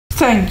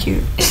Thank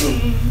you.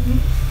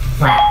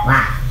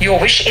 Your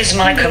wish is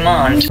my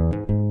command.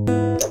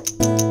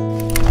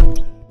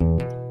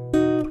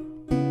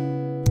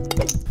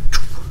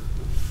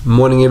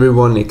 Morning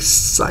everyone,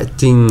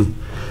 exciting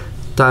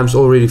times,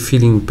 already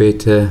feeling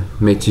better,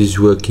 Mate is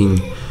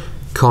working,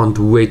 can't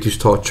wait to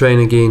start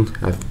training again.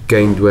 I've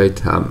gained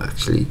weight, I'm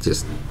actually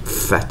just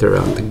fat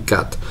around the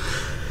gut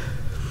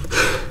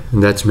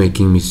and that's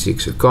making me sick,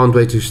 so can't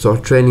wait to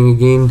start training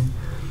again.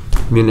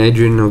 Me and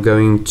Adrian are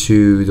going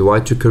to the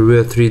Y2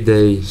 Career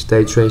 3-day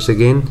stage race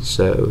again,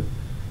 so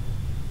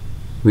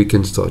we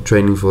can start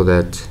training for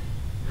that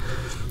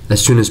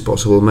as soon as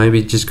possible.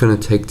 Maybe just gonna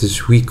take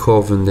this week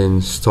off and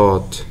then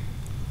start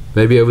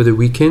maybe over the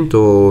weekend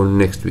or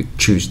next week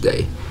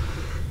Tuesday.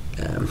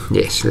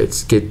 Yes,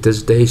 let's get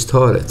this day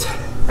started.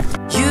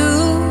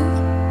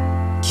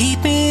 You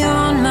keep me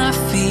on my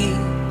feet,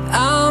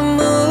 I'll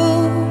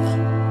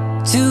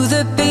move to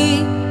the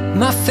beat,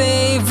 my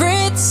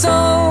favorite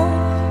song,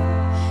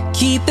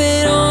 keep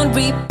it on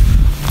repeat.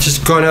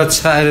 Just gone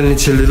outside and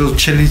it's a little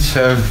chilly,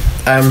 so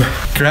I'm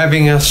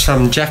grabbing us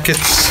some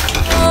jackets.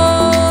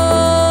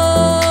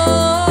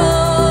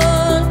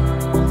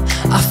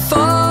 I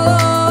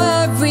follow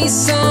every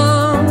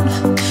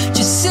sound,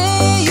 just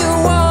say you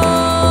want.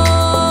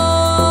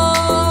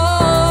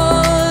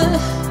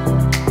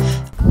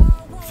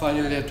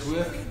 Finally at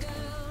work,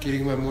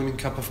 getting my morning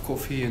cup of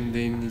coffee, and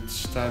then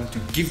it's time to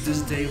give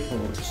this day a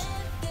pause.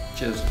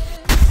 Cheers.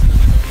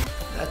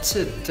 That's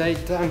it, day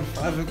done,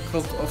 5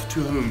 o'clock off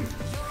to home.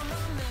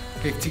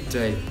 Hectic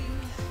day,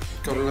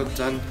 got a lot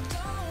done.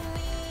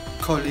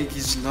 Colleague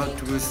is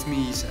not with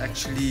me, he's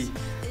actually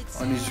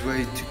on his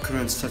way to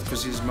Kroonstad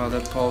because his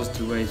mother passed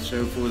away,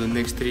 so for the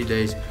next 3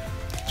 days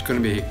it's gonna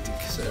be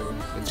hectic, so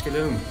let's get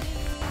home.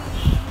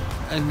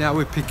 And now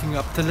we're picking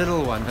up the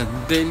little one and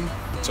then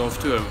it's off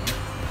to home.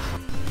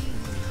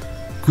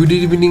 Good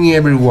evening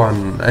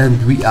everyone,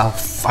 and we are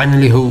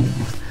finally home.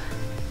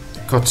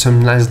 Got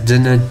some nice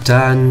dinner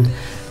done,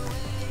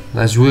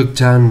 nice work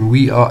done.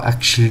 We are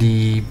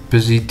actually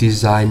busy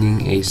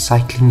designing a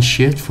cycling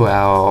shirt for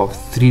our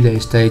 3-day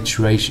stage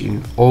race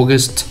in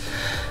August.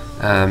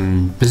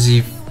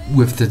 Busy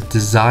with the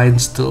design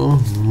still,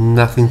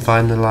 nothing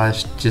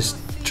finalized, just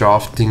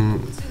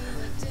drafting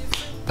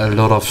a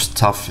lot of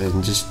stuff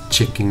and just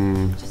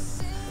checking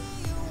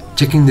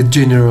the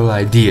general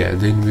idea.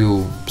 Then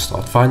we'll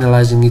start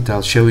finalizing it.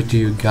 I'll show it to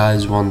you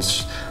guys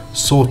once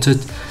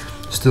sorted.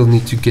 Still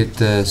need to get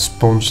the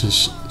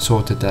sponsors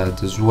sorted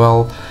out as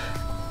well,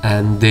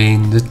 and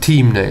then the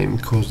team name,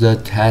 because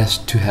that has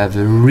to have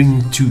a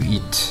ring to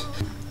it.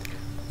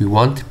 We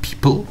want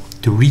people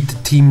to read the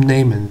team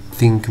name and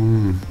think,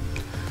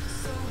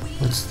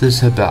 what's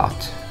this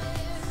about?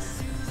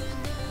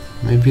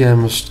 Maybe I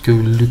must go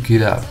look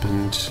it up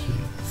and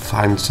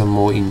find some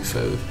more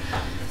info.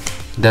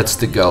 That's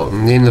the goal.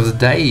 At the end of the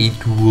day,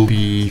 it will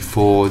be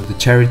for the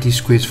charity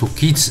Squares for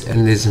Kids,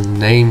 and there's a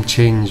name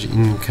change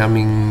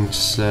incoming,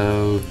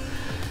 so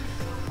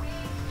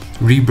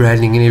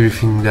rebranding and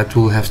everything that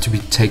will have to be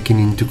taken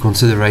into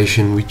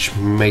consideration, which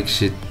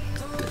makes it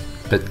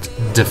a bit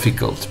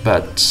difficult,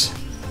 but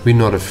we're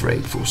not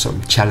afraid for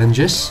some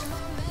challenges.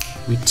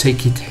 We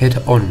take it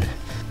head on.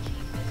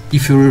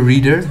 If you're a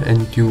reader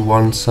and you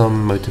want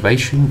some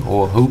motivation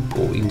or hope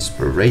or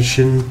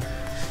inspiration,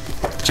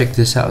 check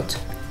this out.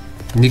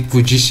 Nick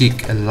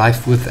Vujicic, A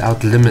Life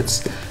Without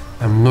Limits.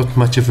 I'm not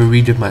much of a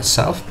reader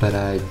myself, but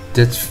I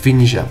did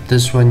finish up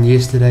this one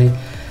yesterday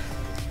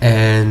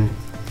and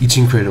it's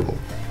incredible.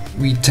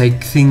 We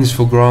take things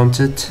for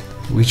granted,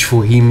 which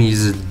for him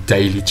is a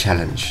daily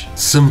challenge.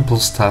 Simple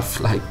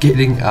stuff like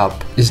getting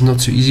up is not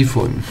so easy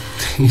for him.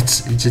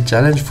 It's a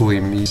challenge for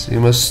him. He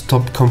must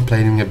stop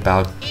complaining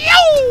about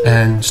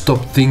and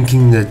stop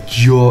thinking that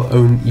your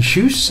own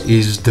issues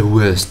is the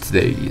worst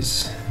there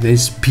is.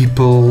 There's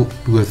people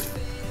with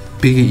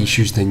bigger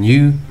issues than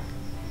you,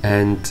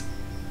 and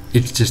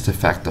it's just a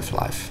fact of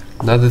life.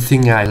 Another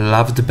thing I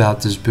loved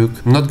about this book,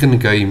 I'm not gonna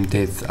go in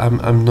depth,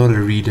 I'm not a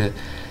reader,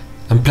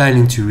 I'm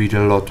planning to read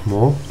a lot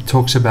more. It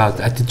talks about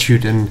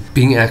attitude and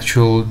being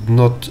actual,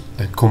 not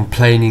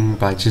complaining,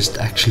 by just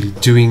actually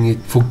doing it,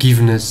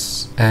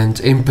 forgiveness and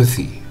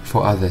empathy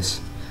for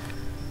others.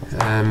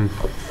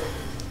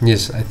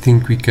 Yes, I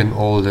think we can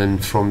all learn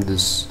from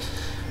this.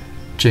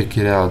 Check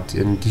it out,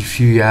 and if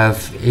you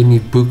have any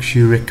books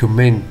you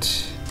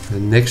recommend, the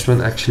next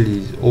one actually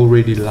is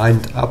already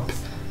lined up.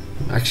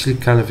 I'm actually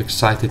kind of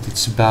excited.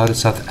 It's about a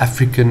South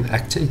African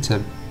actor. It's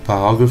a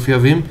biography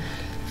of him,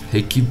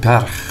 Hykie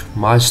Berg,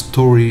 My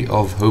Story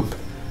of Hope.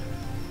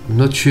 I'm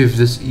not sure if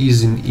this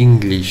is in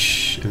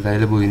English,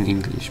 available in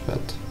English,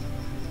 but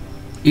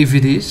if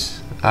it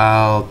is,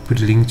 I'll put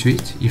a link to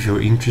it if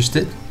you're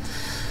interested.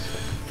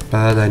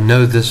 But I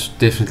know this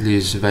definitely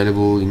is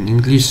available in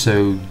English,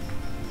 so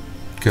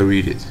go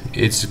read it.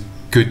 It's a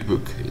good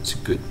book. It's a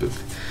good book.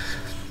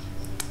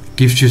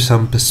 Gives you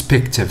some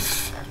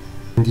perspective.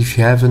 And if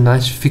you have a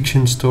nice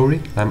fiction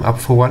story, I'm up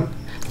for one.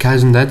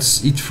 Guys, and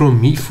that's it from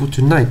me for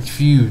tonight.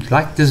 If you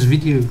like this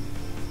video,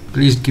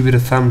 please give it a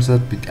thumbs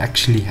up, it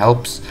actually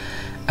helps.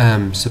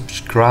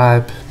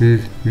 subscribe,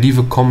 leave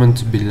a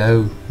comment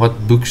below.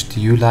 What books do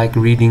you like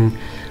reading,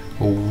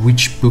 or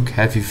which book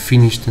have you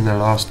finished in the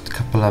last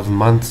couple of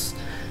months?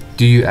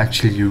 Do you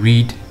actually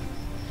read?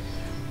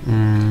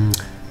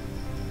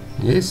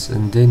 Yes,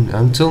 and then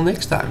until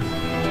next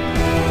time.